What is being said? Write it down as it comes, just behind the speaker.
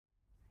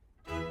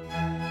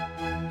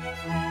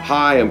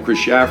Hi, I'm Chris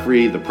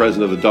Shaffrey, the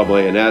president of the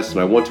AANS, and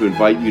I want to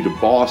invite you to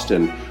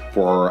Boston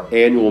for our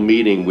annual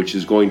meeting, which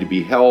is going to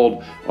be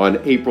held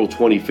on April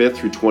 25th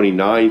through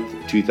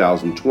 29th,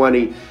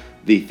 2020.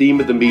 The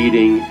theme of the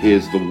meeting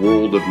is the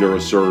world of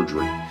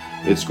neurosurgery.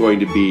 It's going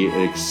to be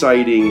an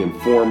exciting,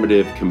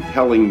 informative,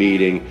 compelling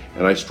meeting,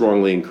 and I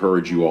strongly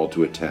encourage you all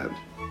to attend.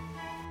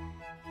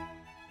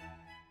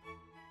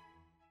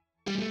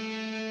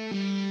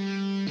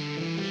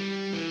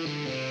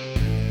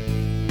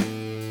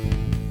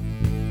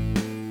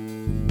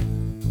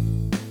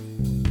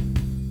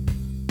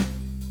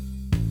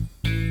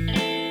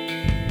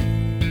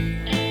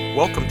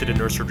 Welcome to the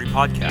Neurosurgery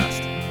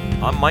Podcast.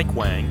 I'm Mike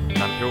Wang, and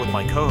I'm here with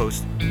my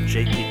co-host,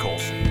 J.P.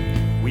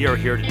 Colson. We are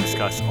here to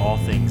discuss all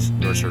things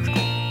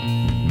neurosurgical.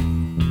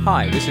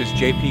 Hi, this is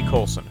J.P.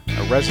 Colson,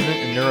 a resident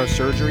in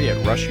neurosurgery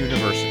at Rush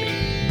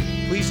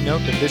University. Please note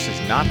that this is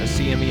not a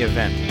CME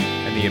event,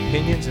 and the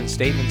opinions and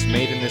statements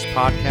made in this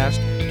podcast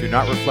do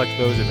not reflect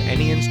those of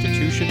any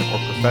institution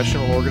or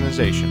professional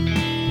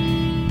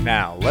organization.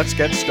 Now, let's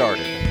get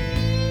started.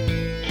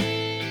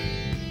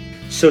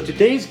 So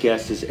today's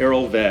guest is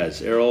Errol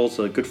Vez. Errol's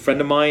a good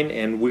friend of mine,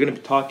 and we're going to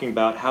be talking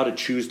about how to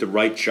choose the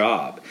right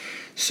job.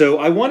 So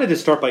I wanted to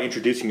start by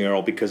introducing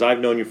Errol because I've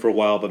known you for a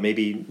while, but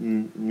maybe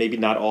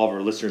not all of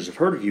our listeners have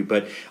heard of you,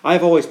 but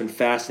I've always been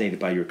fascinated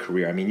by your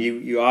career. I mean,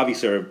 you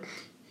obviously are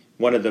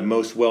one of the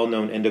most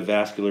well-known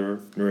endovascular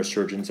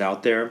neurosurgeons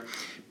out there,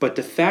 but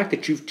the fact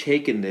that you've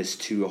taken this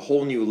to a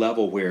whole new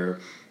level where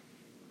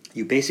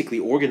you basically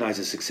organize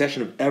a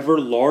succession of ever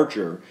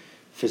larger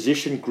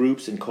physician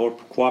groups in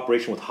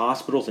cooperation with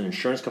hospitals and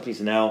insurance companies.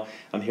 Now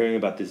I'm hearing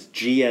about this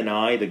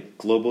GNI, the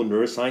Global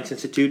Neuroscience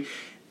Institute.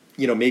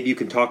 You know, maybe you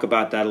can talk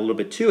about that a little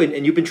bit too.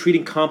 And you've been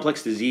treating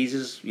complex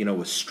diseases, you know,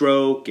 with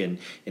stroke and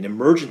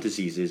emergent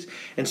diseases.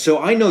 And so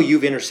I know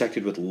you've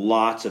intersected with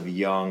lots of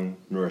young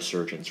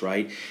neurosurgeons,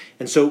 right?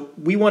 And so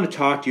we want to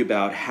talk to you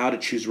about how to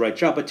choose the right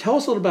job. But tell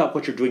us a little about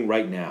what you're doing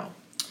right now.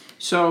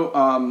 So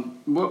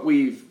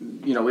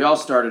we all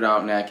started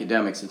out in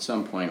academics at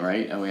some point,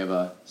 right? And we have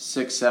a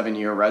 6-7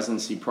 year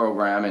residency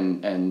program,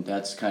 and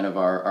that's kind of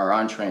our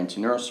entree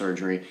into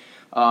neurosurgery.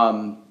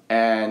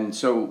 And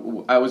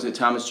so I was at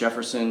Thomas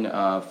Jefferson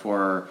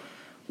for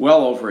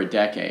well over a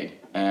decade.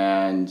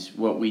 And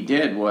what we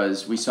did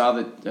was we saw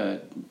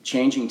the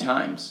changing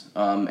times,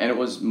 and it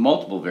was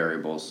multiple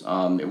variables.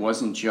 It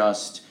wasn't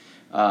just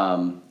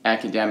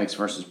academics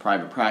versus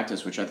private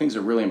practice, which I think is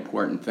a really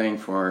important thing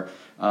for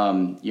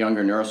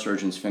younger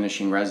neurosurgeons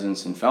finishing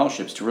residence and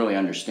fellowships to really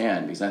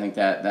understand, because I think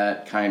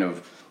that kind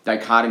of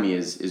dichotomy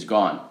is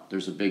gone.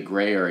 There's a big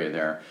gray area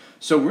there.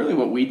 So really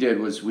what we did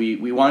was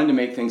we wanted to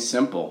make things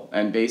simple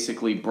and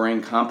basically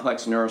bring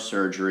complex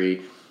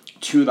neurosurgery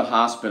to the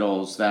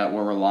hospitals that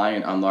were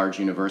reliant on large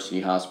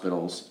university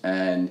hospitals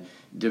and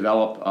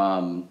develop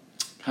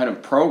kind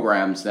of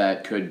programs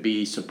that could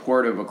be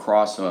supportive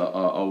across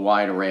a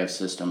wide array of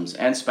systems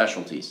and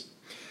specialties.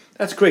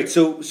 That's great.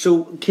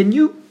 So can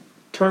you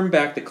turn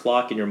back the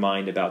clock in your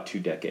mind about 2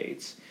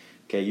 decades?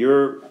 Okay,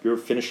 you're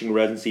finishing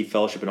residency,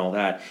 fellowship, and all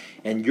that,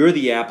 and you're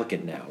the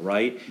applicant now,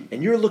 right?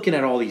 And you're looking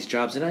at all these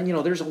jobs,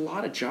 and there's a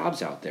lot of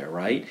jobs out there,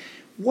 right?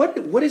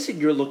 What is it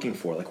you're looking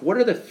for? Like, what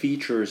are the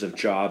features of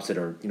jobs that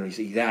are, you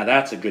say, yeah,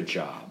 that's a good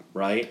job,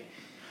 right?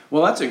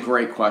 Well, that's a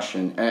great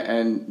question,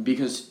 and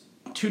because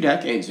 2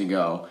 decades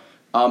ago,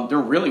 there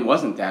really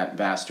wasn't that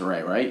vast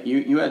array, right?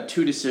 You had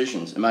 2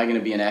 decisions. Am I going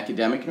to be an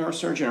academic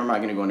neurosurgeon, or am I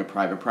going to go into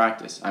private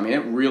practice? I mean,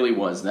 it really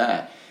was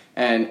that.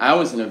 And I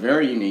was in a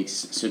very unique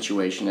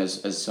situation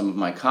as some of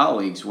my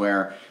colleagues,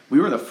 where we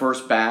were the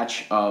first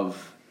batch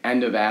of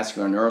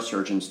endovascular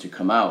neurosurgeons to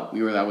come out.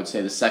 We were, I would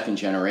say, the second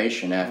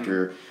generation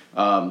after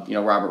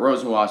Robert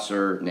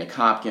Rosenwasser, Nick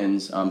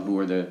Hopkins, who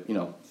were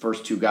the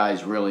first 2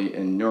 guys really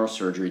in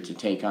neurosurgery to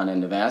take on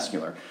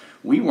endovascular.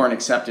 We weren't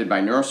accepted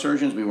by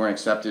neurosurgeons. We weren't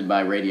accepted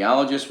by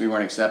radiologists. We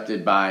weren't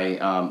accepted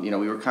by,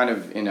 we were kind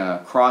of in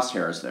a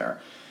crosshairs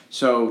there.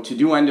 So to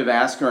do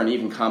endovascular and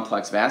even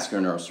complex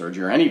vascular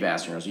neurosurgery or any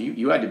vascular neurosurgery,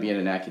 you had to be at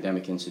an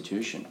academic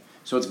institution.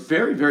 So it's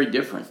very, very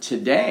different.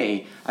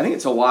 Today, I think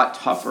it's a lot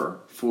tougher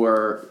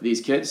for these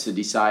kids to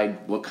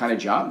decide what kind of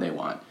job they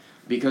want,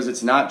 because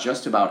it's not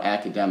just about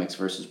academics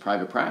versus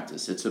private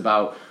practice. It's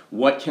about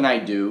what can I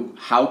do,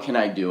 how can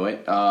I do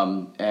it,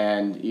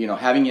 and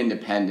having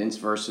independence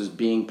versus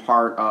being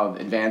part of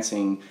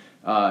advancing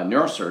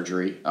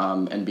neurosurgery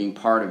and being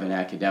part of an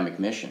academic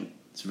mission.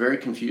 It's very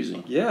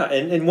confusing. Yeah,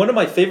 and one of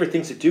my favorite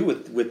things to do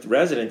with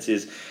residents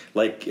is,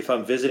 like, if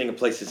I'm visiting a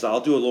place, is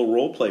I'll do a little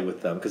role play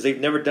with them because they've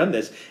never done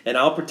this, and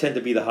I'll pretend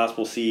to be the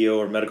hospital CEO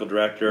or medical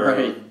director, right,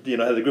 or head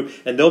of the group,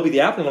 and they'll be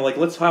the applicant. I'm like,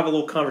 let's have a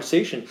little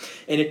conversation,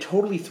 and it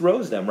totally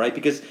throws them, right?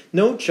 Because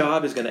no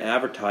job is going to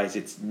advertise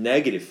its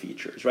negative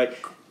features, right?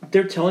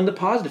 They're telling the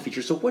positive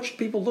features. So what should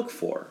people look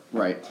for?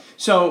 Right.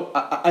 So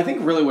I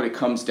think really what it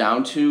comes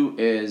down to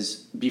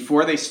is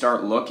before they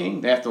start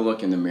looking, they have to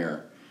look in the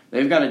mirror.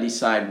 They've got to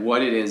decide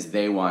what it is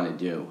they want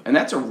to do. And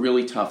that's a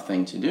really tough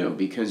thing to do,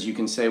 because you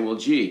can say, well,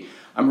 gee,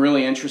 I'm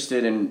really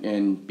interested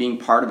in being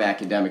part of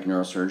academic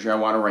neurosurgery. I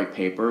want to write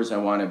papers. I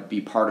want to be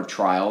part of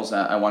trials.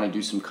 I want to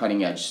do some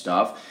cutting edge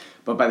stuff.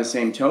 But by the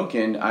same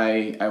token,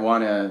 I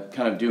want to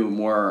kind of do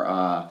more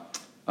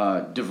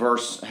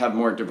have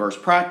more diverse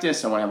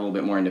practice. I want to have a little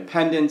bit more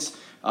independence.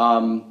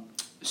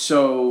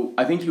 So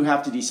I think you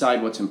have to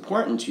decide what's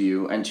important to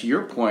you. And to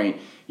your point,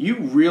 you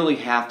really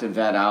have to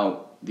vet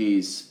out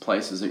these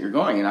places that you're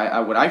going.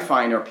 And what I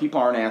find are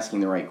people aren't asking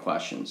the right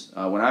questions.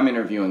 When I'm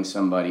interviewing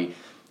somebody,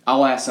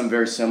 I'll ask them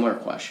very similar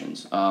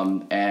questions,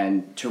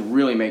 and to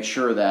really make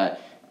sure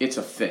that it's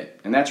a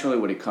fit. And that's really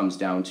what it comes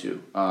down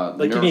to.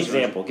 Like, give me an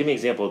example. Give me an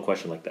example of a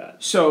question like that.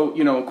 So,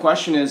 a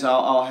question is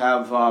I'll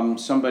have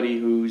somebody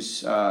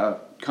who's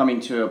coming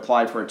to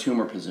apply for a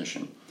tumor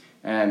position,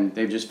 and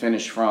they've just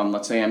finished from,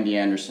 let's say, MD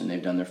Anderson.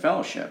 They've done their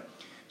fellowship.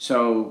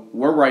 So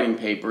we're writing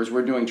papers.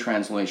 We're doing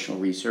translational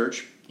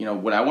research.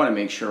 What I want to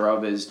make sure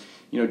of is,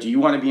 do you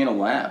want to be in a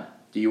lab?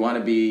 Do you want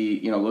to be,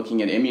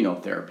 looking at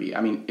immunotherapy?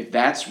 I mean, if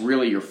that's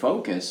really your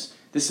focus,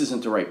 this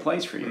isn't the right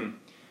place for you.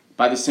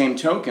 By the same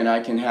token,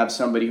 I can have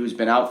somebody who's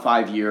been out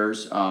 5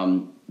 years.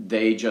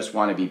 They just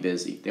want to be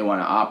busy. They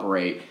want to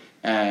operate,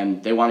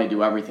 and they want to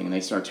do everything. And they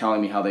start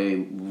telling me how they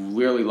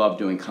really love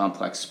doing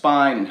complex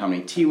spine and how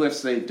many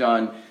T-lifts they've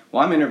done.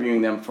 Well, I'm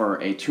interviewing them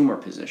for a tumor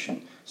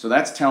position. So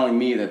that's telling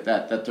me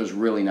that there's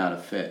really not a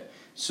fit.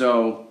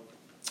 So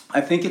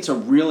I think it's a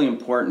really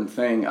important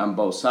thing on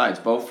both sides,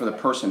 both for the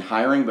person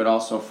hiring, but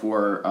also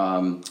for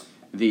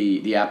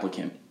the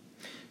applicant.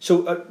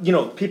 So,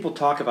 people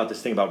talk about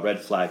this thing about red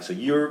flags. So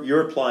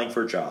you're applying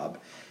for a job,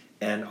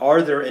 and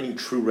are there any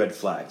true red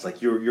flags?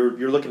 Like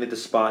you're looking at the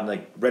spot, and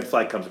like red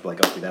flag comes up,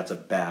 like, okay, that's a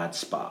bad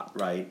spot,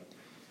 right?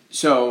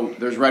 So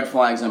there's red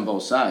flags on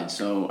both sides.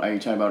 So are you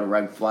talking about a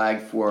red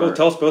flag for? Well,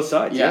 tell us both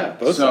sides. Yeah,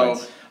 both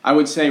sides. So I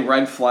would say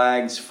red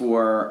flags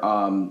for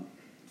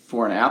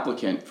an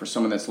applicant, for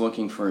someone that's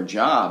looking for a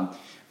job.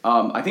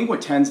 I think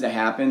what tends to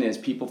happen is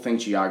people think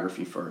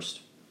geography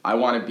first. I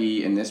want to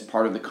be in this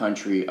part of the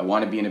country. I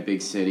want to be in a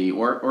big city,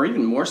 or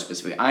even more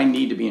specifically, I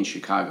need to be in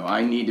Chicago.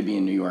 I need to be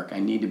in New York. I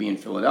need to be in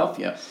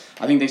Philadelphia.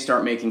 I think they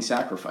start making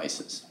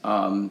sacrifices.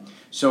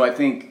 So I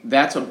think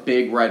that's a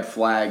big red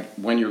flag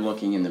when you're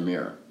looking in the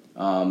mirror.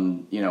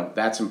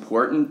 That's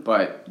important,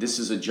 but this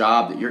is a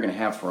job that you're going to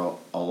have for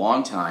a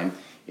long time.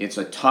 It's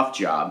a tough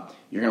job.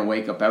 You're going to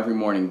wake up every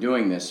morning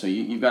doing this, so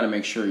you've got to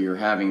make sure you're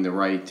having the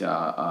right.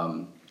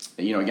 Again,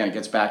 it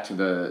gets back to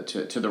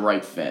the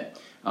right fit.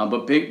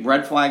 But big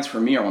red flags for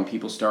me are when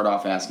people start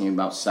off asking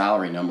about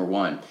salary. Number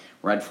one,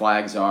 red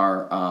flags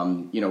are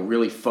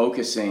really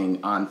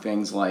focusing on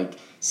things like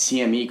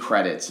CME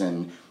credits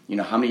and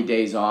how many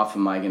days off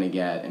am I going to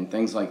get and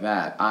things like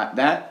that.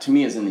 That to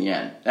me is in the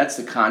end. That's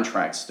the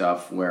contract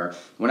stuff where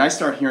when I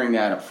start hearing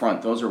that up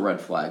front, those are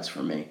red flags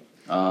for me.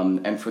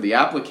 And for the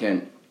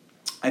applicant,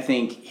 I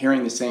think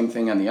hearing the same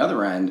thing on the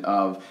other end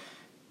of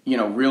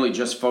really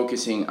just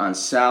focusing on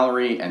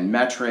salary and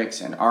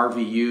metrics and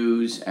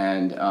RVUs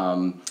and,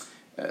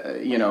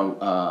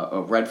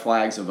 red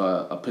flags of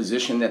a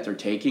position that they're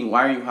taking.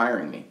 Why are you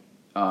hiring me?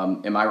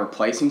 Am I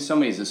replacing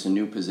somebody? Is this a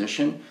new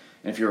position?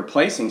 And if you're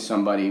replacing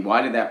somebody,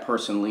 why did that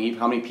person leave?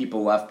 How many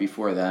people left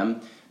before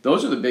them?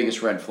 Those are the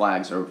biggest red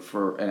flags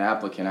for an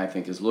applicant, I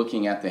think, is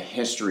looking at the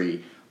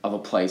history of a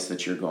place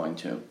that you're going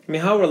to. I mean,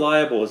 how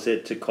reliable is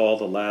it to call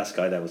the last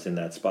guy that was in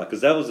that spot?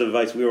 Because that was the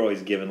advice we were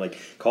always given, like,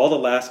 call the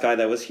last guy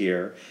that was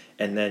here,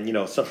 and then,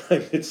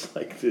 sometimes it's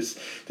like this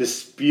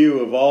spew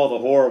of all the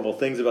horrible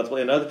things about the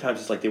place, and other times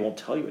it's like they won't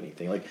tell you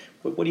anything. Like,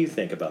 what do you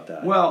think about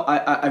that? Well,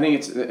 I think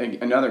it's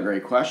another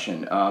great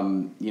question.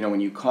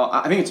 When you call,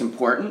 I think it's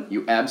important.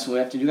 You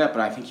absolutely have to do that,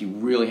 but I think you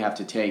really have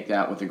to take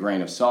that with a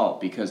grain of salt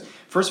because,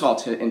 first of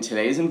all, in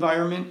today's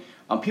environment,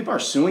 people are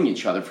suing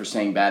each other for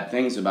saying bad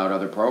things about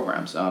other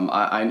programs.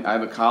 I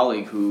have a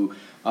colleague who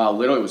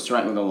literally was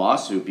threatened with a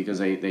lawsuit because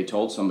they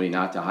told somebody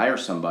not to hire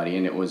somebody,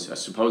 and it was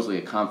supposedly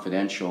a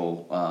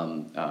confidential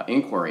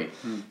inquiry.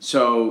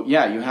 So,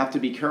 yeah, you have to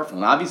be careful.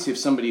 And obviously, if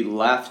somebody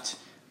left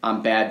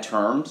on bad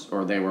terms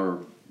or they were,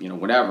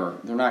 whatever,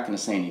 they're not going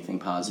to say anything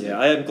positive. Yeah,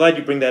 I'm glad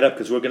you bring that up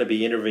because we're going to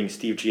be interviewing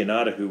Steve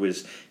Giannotta, who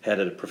was head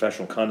of the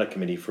professional conduct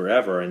committee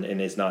forever and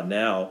is not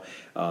now,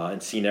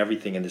 and seen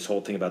everything in this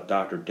whole thing about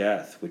Dr.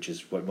 Death, which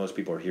is what most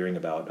people are hearing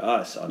about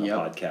us on the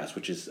podcast,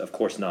 which is, of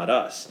course, not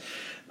us.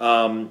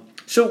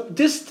 So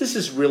this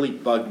has really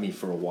bugged me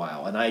for a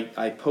while, and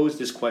I posed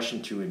this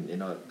question to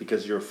him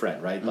because you're a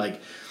friend, right?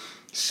 Mm-hmm.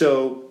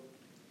 So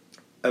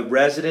a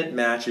resident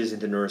matches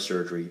into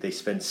neurosurgery. They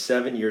spend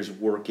 7 years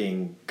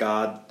working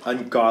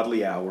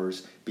ungodly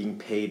hours, being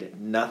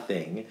paid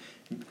nothing,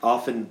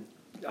 often,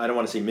 I don't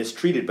want to say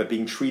mistreated, but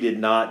being treated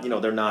not,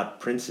 they're not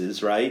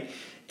princes, right?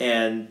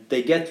 And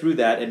they get through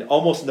that, and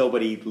almost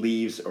nobody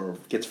leaves or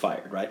gets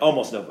fired, right?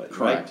 Almost nobody,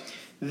 correct. Right?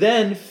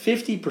 Then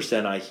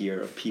 50% I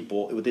hear of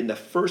people within the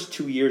first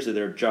 2 years of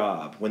their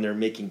job, when they're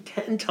making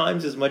 10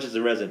 times as much as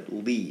the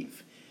resident,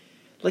 leave.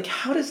 Like,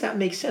 how does that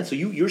make sense? So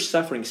you're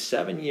suffering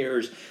 7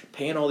 years,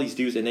 paying all these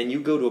dues, and then you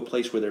go to a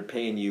place where they're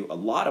paying you a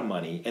lot of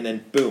money, and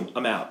then boom,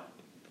 I'm out.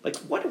 Like,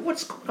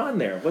 what's going on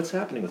there? What's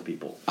happening with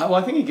people? Well,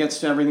 I think it gets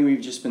to everything we've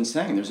just been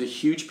saying. There's a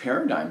huge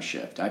paradigm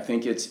shift. I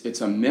think it's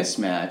a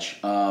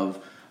mismatch of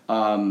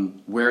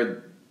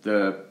where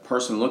the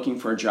person looking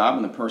for a job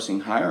and the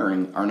person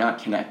hiring are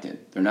not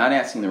connected. They're not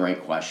asking the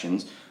right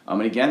questions.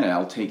 And again,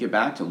 I'll take it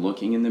back to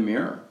looking in the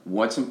mirror.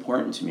 What's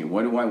important to me?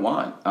 What do I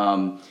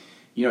want?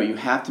 You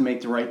have to make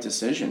the right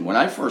decision. When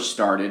I first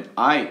started,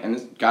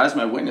 and God is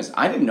my witness,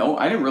 I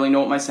didn't really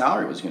know what my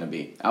salary was going to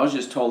be. I was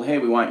just told, hey,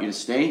 we want you to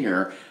stay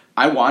here.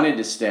 I wanted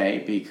to stay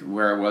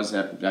where I was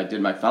I did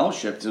my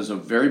fellowship because it was a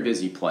very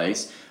busy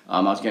place.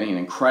 I was getting an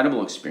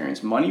incredible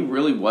experience. Money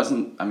really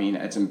wasn't,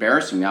 it's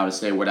embarrassing now to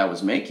say what I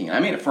was making. I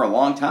made it for a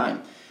long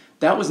time.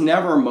 That was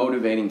never a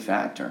motivating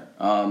factor.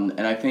 And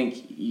I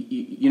think,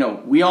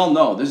 we all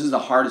know this is the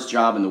hardest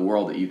job in the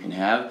world that you can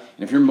have.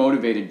 And if you're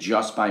motivated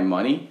just by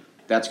money,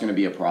 that's going to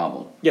be a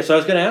problem. Yeah, so I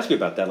was going to ask you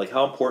about that. Like,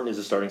 how important is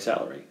the starting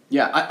salary?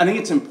 Yeah, I think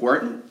it's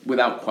important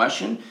without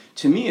question.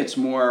 To me, it's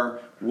more,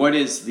 what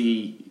is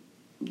the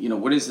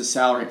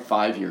salary at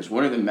 5 years?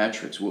 What are the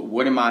metrics?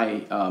 What am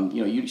I,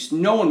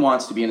 no one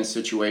wants to be in a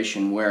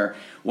situation where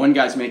one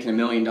guy's making $1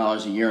 million a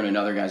year and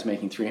another guy's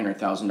making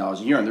 $300,000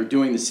 a year and they're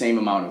doing the same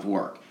amount of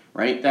work,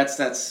 right?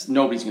 That's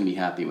nobody's going to be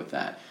happy with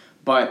that.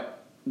 But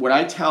what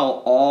I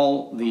tell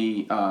all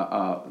the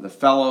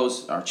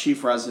fellows, our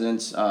chief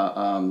residents,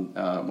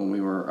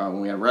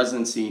 when we had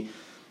residency,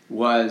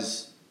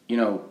 was,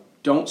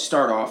 don't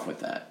start off with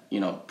that.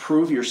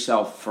 Prove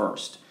yourself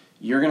first.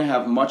 You're going to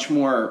have much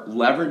more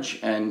leverage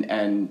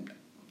and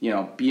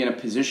be in a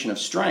position of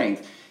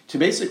strength to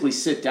basically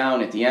sit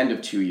down at the end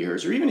of 2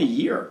 years or even a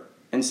year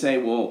and say,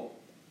 well,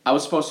 I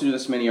was supposed to do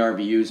this many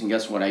RVUs and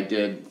guess what? I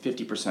did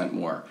 50%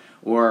 more.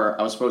 Or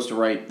I was supposed to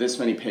write this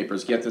many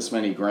papers, get this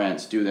many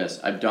grants, do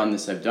this. I've done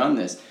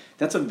this.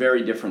 That's a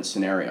very different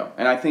scenario.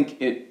 And I think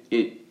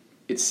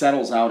it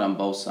settles out on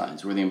both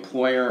sides where the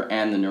employer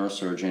and the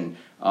neurosurgeon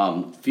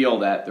feel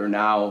that they're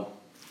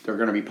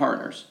going to be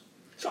partners.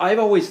 So I've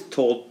always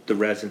told the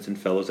residents and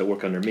fellows that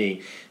work under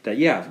me that,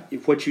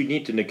 what you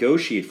need to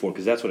negotiate for,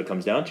 because that's what it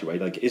comes down to,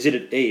 right? Like, is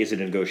it a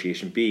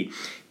negotiation? B,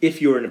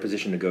 if you're in a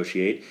position to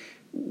negotiate,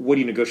 what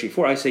do you negotiate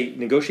for? I say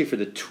negotiate for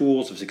the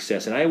tools of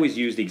success. And I always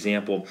use the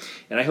example,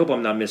 and I hope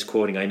I'm not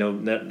misquoting. I know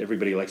not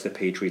everybody likes the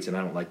Patriots, and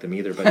I don't like them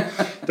either. But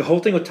the whole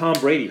thing with Tom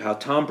Brady, how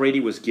Tom Brady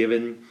was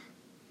given,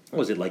 what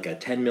was it, like a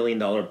 $10 million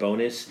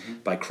bonus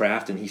by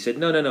Kraft, and he said,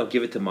 no,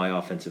 give it to my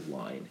offensive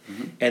line.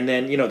 Mm-hmm. And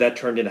then, that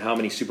turned into how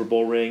many Super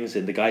Bowl rings,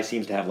 and the guy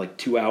seems to have like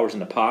 2 hours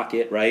in the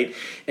pocket, right?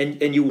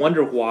 And you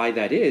wonder why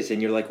that is,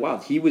 and you're like, wow,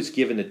 he was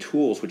given the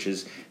tools, which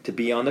is to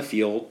be on the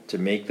field, to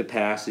make the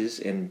passes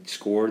and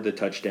score the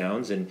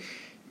touchdowns, and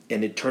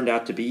it turned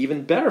out to be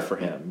even better for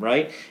him,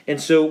 right?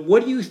 And so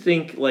what do you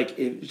think,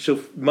 so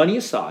money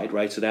aside,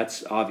 right, so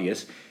that's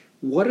obvious,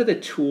 what are the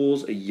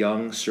tools a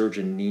young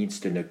surgeon needs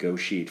to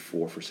negotiate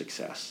for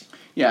success?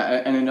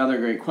 Yeah, and another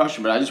great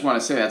question, but I just want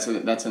to say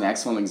that's an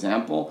excellent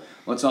example.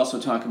 Let's also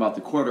talk about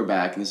the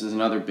quarterback, and this is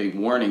another big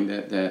warning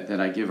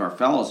that I give our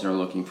fellows that are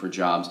looking for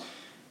jobs.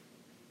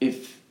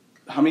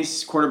 How many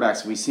quarterbacks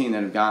have we seen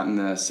that have gotten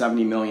the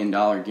 $70 million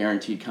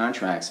guaranteed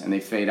contracts and they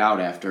fade out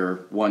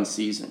after one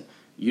season?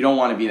 You don't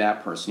want to be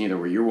that person either,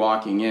 where you're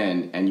walking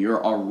in and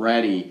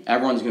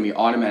everyone's going to be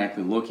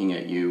automatically looking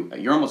at you.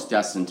 You're almost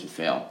destined to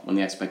fail when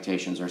the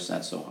expectations are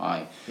set so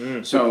high.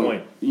 So,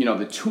 good point.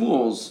 The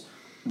tools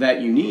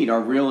that you need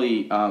are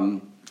really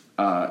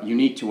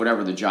unique to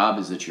whatever the job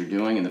is that you're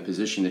doing and the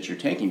position that you're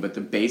taking. But the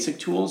basic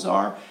tools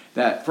are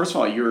that, first of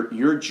all,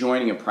 you're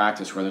joining a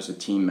practice where there's a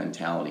team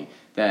mentality,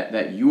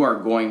 that you are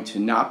going to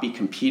not be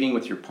competing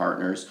with your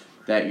partners,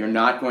 that you're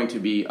not going to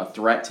be a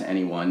threat to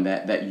anyone,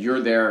 that you're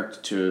there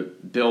to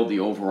build the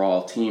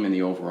overall team and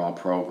the overall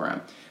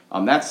program.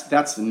 That's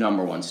the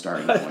number one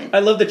starting point. I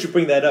love that you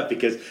bring that up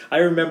because I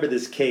remember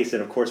this case,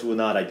 and of course we'll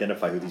not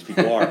identify who these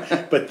people are,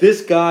 but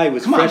this guy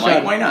was fresh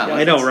out. Why not?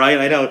 I know, right?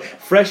 I know.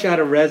 Fresh out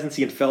of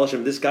residency and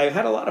fellowship, this guy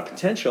had a lot of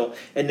potential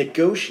and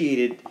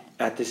negotiated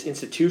at this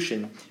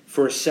institution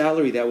for a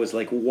salary that was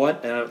like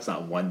it's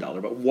not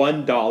 $1, but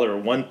 $1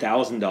 or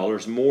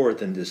 $1,000 more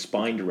than the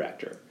spine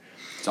director.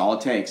 That's all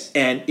it takes.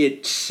 And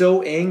it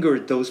so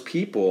angered those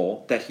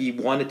people that he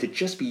wanted to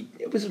just be.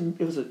 It was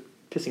a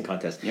pissing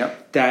contest.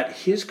 Yep. That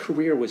his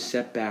career was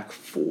set back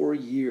 4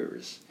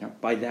 years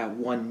by that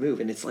one move,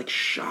 and it's like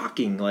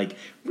shocking. Like,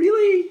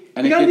 really?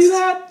 And you gotta do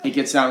that? It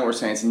gets down to what we're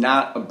saying. It's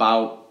not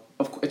about.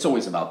 It's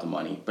always about the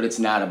money, but it's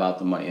not about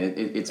the money.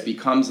 It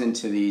becomes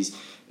into these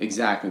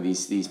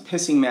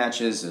pissing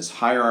matches, this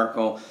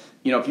hierarchical.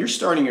 If you're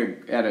starting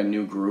at a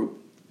new group.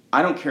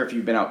 I don't care if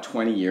you've been out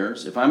 20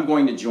 years. If I'm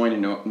going to join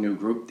a new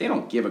group, they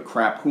don't give a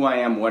crap who I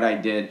am, what I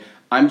did.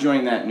 I'm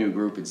joining that new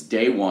group. It's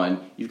day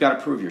one. You've got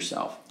to prove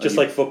yourself. Just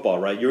like football,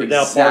 right? You're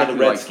now part of the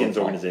Redskins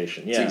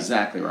organization. Yeah, that's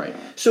exactly right.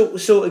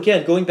 So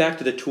again, going back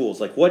to the tools,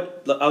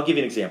 I'll give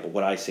you an example.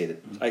 What I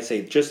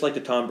say, just like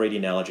the Tom Brady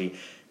analogy,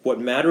 what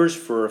matters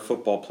for a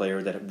football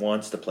player that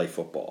wants to play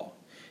football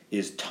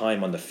is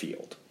time on the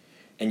field.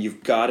 And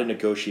you've got to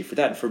negotiate for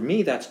that. And for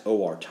me, that's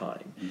OR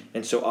time. Mm-hmm.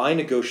 And so I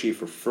negotiate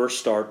for first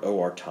start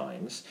OR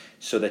times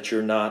so that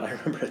you're not, I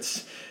remember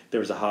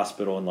there was a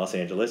hospital in Los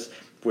Angeles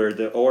where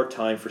the OR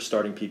time for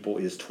starting people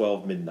is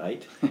 12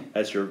 midnight.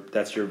 That's your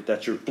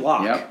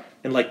block. Yep.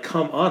 And like,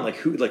 come on, like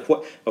who, like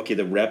what? Okay,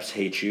 the reps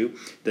hate you.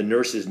 The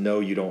nurses know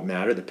you don't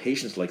matter. The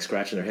patients like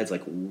scratching their heads,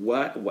 like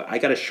what? I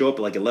got to show up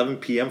at like 11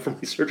 p.m. for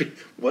my surgery.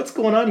 What's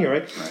going on here,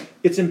 right?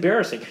 It's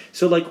embarrassing.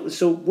 So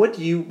what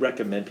do you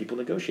recommend people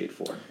negotiate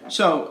for?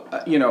 So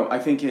I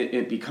think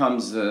it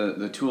becomes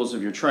the tools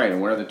of your trade,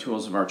 and what are the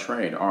tools of our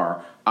trade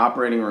are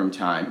operating room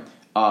time,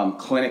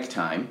 clinic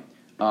time,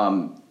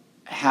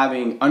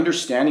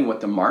 understanding what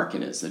the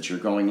market is that you're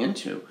going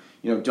into.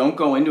 Don't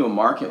go into a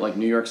market like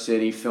New York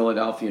City,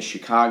 Philadelphia,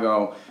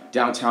 Chicago,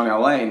 downtown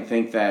LA and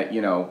think that,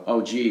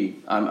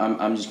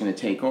 I'm just going to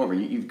take over.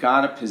 You've got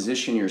to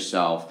position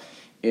yourself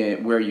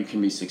where you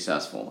can be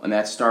successful. And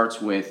that starts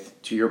with,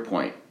 to your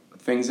point,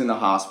 things in the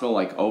hospital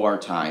like OR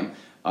time.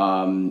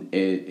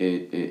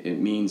 It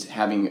means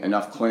having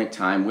enough clinic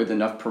time with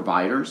enough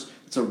providers.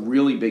 It's a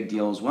really big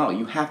deal as well.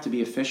 You have to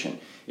be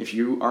efficient. If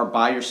you are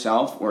by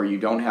yourself or you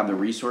don't have the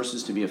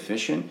resources to be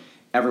efficient,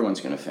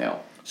 everyone's going to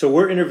fail. So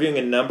we're interviewing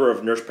a number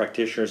of nurse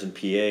practitioners and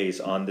PAs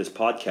on this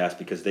podcast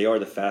because they are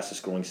the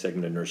fastest growing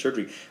segment of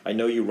neurosurgery. I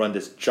know you run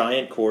this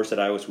giant course that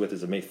I was with.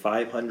 Is it maybe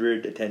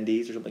 500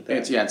 attendees or something like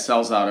that? It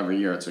sells out every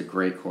year. It's a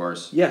great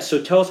course. Yeah.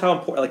 So tell us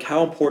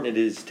how important it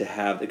is to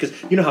have, because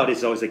you know how it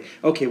is always like,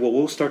 okay, well,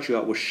 we'll start you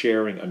out with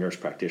sharing a nurse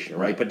practitioner,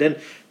 right? But then,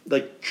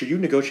 should you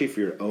negotiate for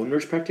your own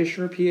nurse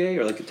practitioner or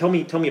PA, or tell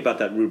me about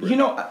that rubric?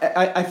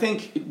 I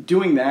think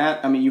doing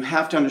that, you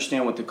have to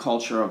understand what the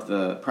culture of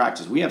the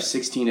practice. We have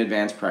 16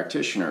 advanced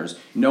practitioners.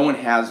 No one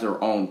has their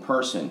own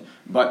person,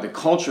 but the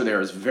culture there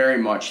is very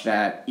much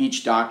that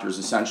each doctor is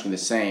essentially the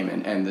same,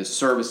 and the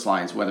service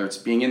lines, whether it's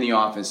being in the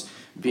office,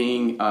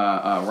 being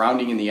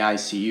rounding in the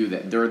ICU,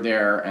 that they're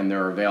there and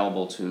they're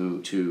available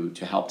to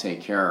help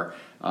take care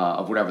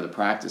of whatever the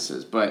practice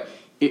is. But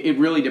it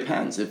really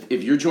depends.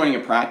 If you're joining a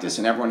practice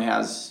and everyone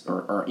has,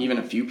 or even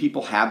a few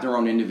people have their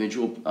own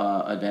individual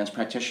advanced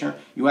practitioner,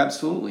 you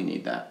absolutely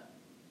need that.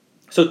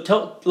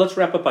 So let's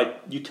wrap up by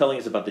you telling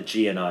us about the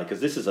GNI, because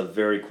this is a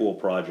very cool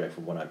project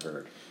from what I've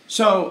heard.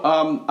 So,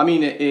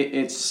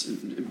 it's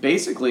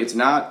basically, it's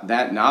not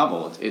that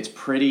novel. It's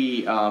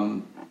pretty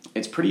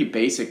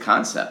basic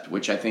concept,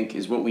 which I think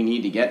is what we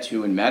need to get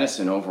to in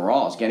medicine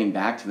overall, is getting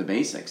back to the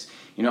basics.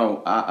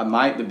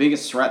 The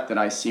biggest threat that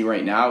I see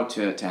right now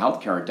to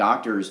healthcare are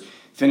doctors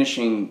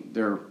finishing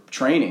their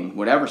training,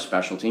 whatever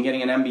specialty, and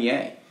getting an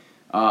MBA.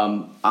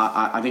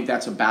 I think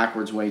that's a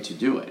backwards way to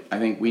do it. I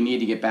think we need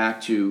to get back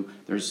to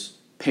there's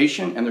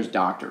patient and there's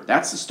doctor.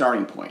 That's the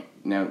starting point.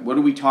 Now, what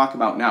do we talk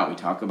about now? We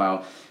talk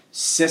about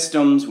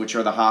systems, which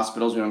are the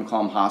hospitals. We don't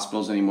call them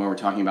hospitals anymore. We're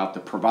talking about the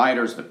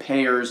providers, the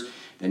payers,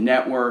 the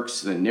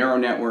networks, the narrow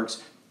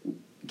networks.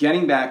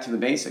 Getting back to the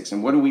basics.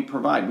 And what do we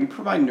provide? We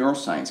provide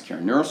neuroscience care.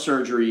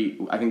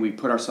 Neurosurgery, I think we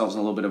put ourselves in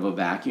a little bit of a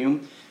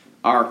vacuum.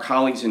 Our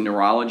colleagues in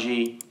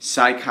neurology,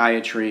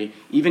 psychiatry,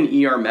 even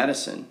ER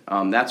medicine,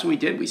 that's what we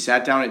did. We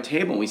sat down at a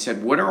table and we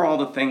said, what are all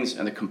the things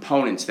and the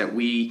components that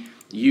we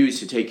use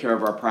to take care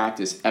of our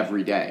practice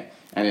every day?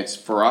 And it's,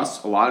 for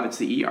us, a lot of it's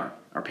the ER.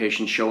 Our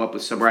patients show up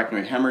with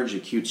subarachnoid hemorrhage,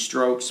 acute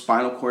stroke,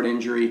 spinal cord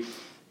injury.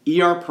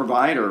 ER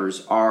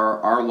providers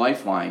are our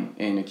lifeline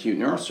in acute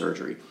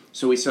neurosurgery.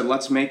 So we said,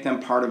 let's make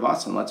them part of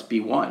us and let's be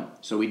one.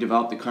 So we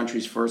developed the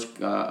country's first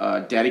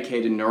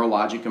dedicated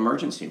neurologic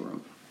emergency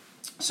room.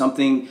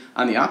 Something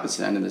on the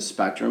opposite end of the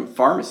spectrum,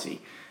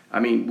 pharmacy.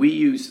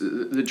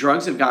 The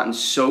drugs have gotten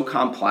so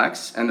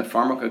complex and the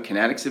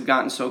pharmacokinetics have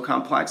gotten so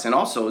complex. And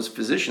also as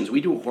physicians,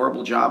 we do a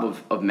horrible job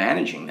of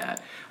managing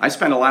that. I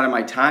spend a lot of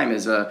my time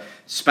as a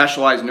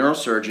specialized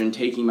neurosurgeon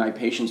taking my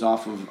patients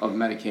off of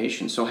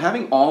medication. So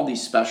having all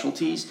these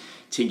specialties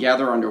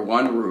together under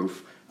one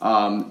roof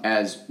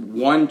as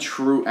one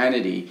true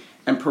entity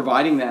and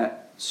providing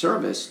that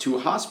service to a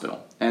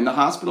hospital. And the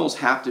hospitals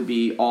have to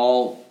be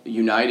all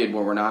united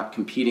where we're not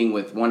competing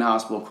with one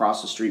hospital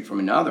across the street from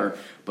another,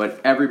 but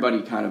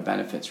everybody kind of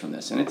benefits from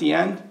this. And at the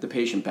end, the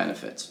patient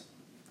benefits.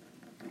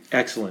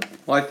 Excellent.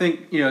 Well, I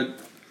think,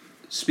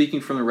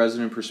 speaking from the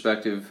resident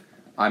perspective,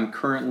 I'm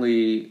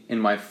currently in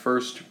my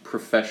first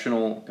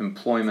professional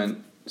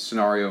employment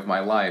scenario of my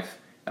life,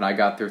 and I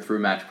got there through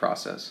a match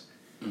process.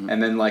 Mm-hmm.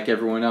 And then, like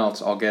everyone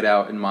else, I'll get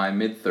out in my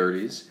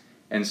mid-30s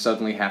and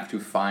suddenly have to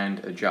find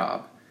a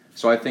job.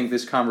 So I think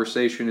this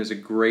conversation is a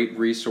great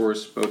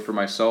resource both for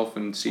myself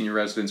and senior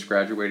residents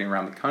graduating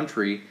around the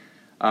country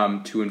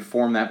to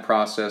inform that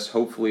process,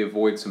 hopefully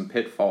avoid some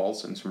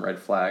pitfalls and some red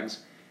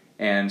flags,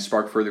 and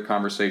spark further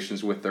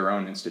conversations with their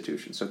own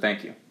institutions. So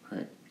thank you.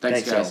 Great.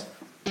 Thanks guys.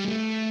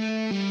 Al.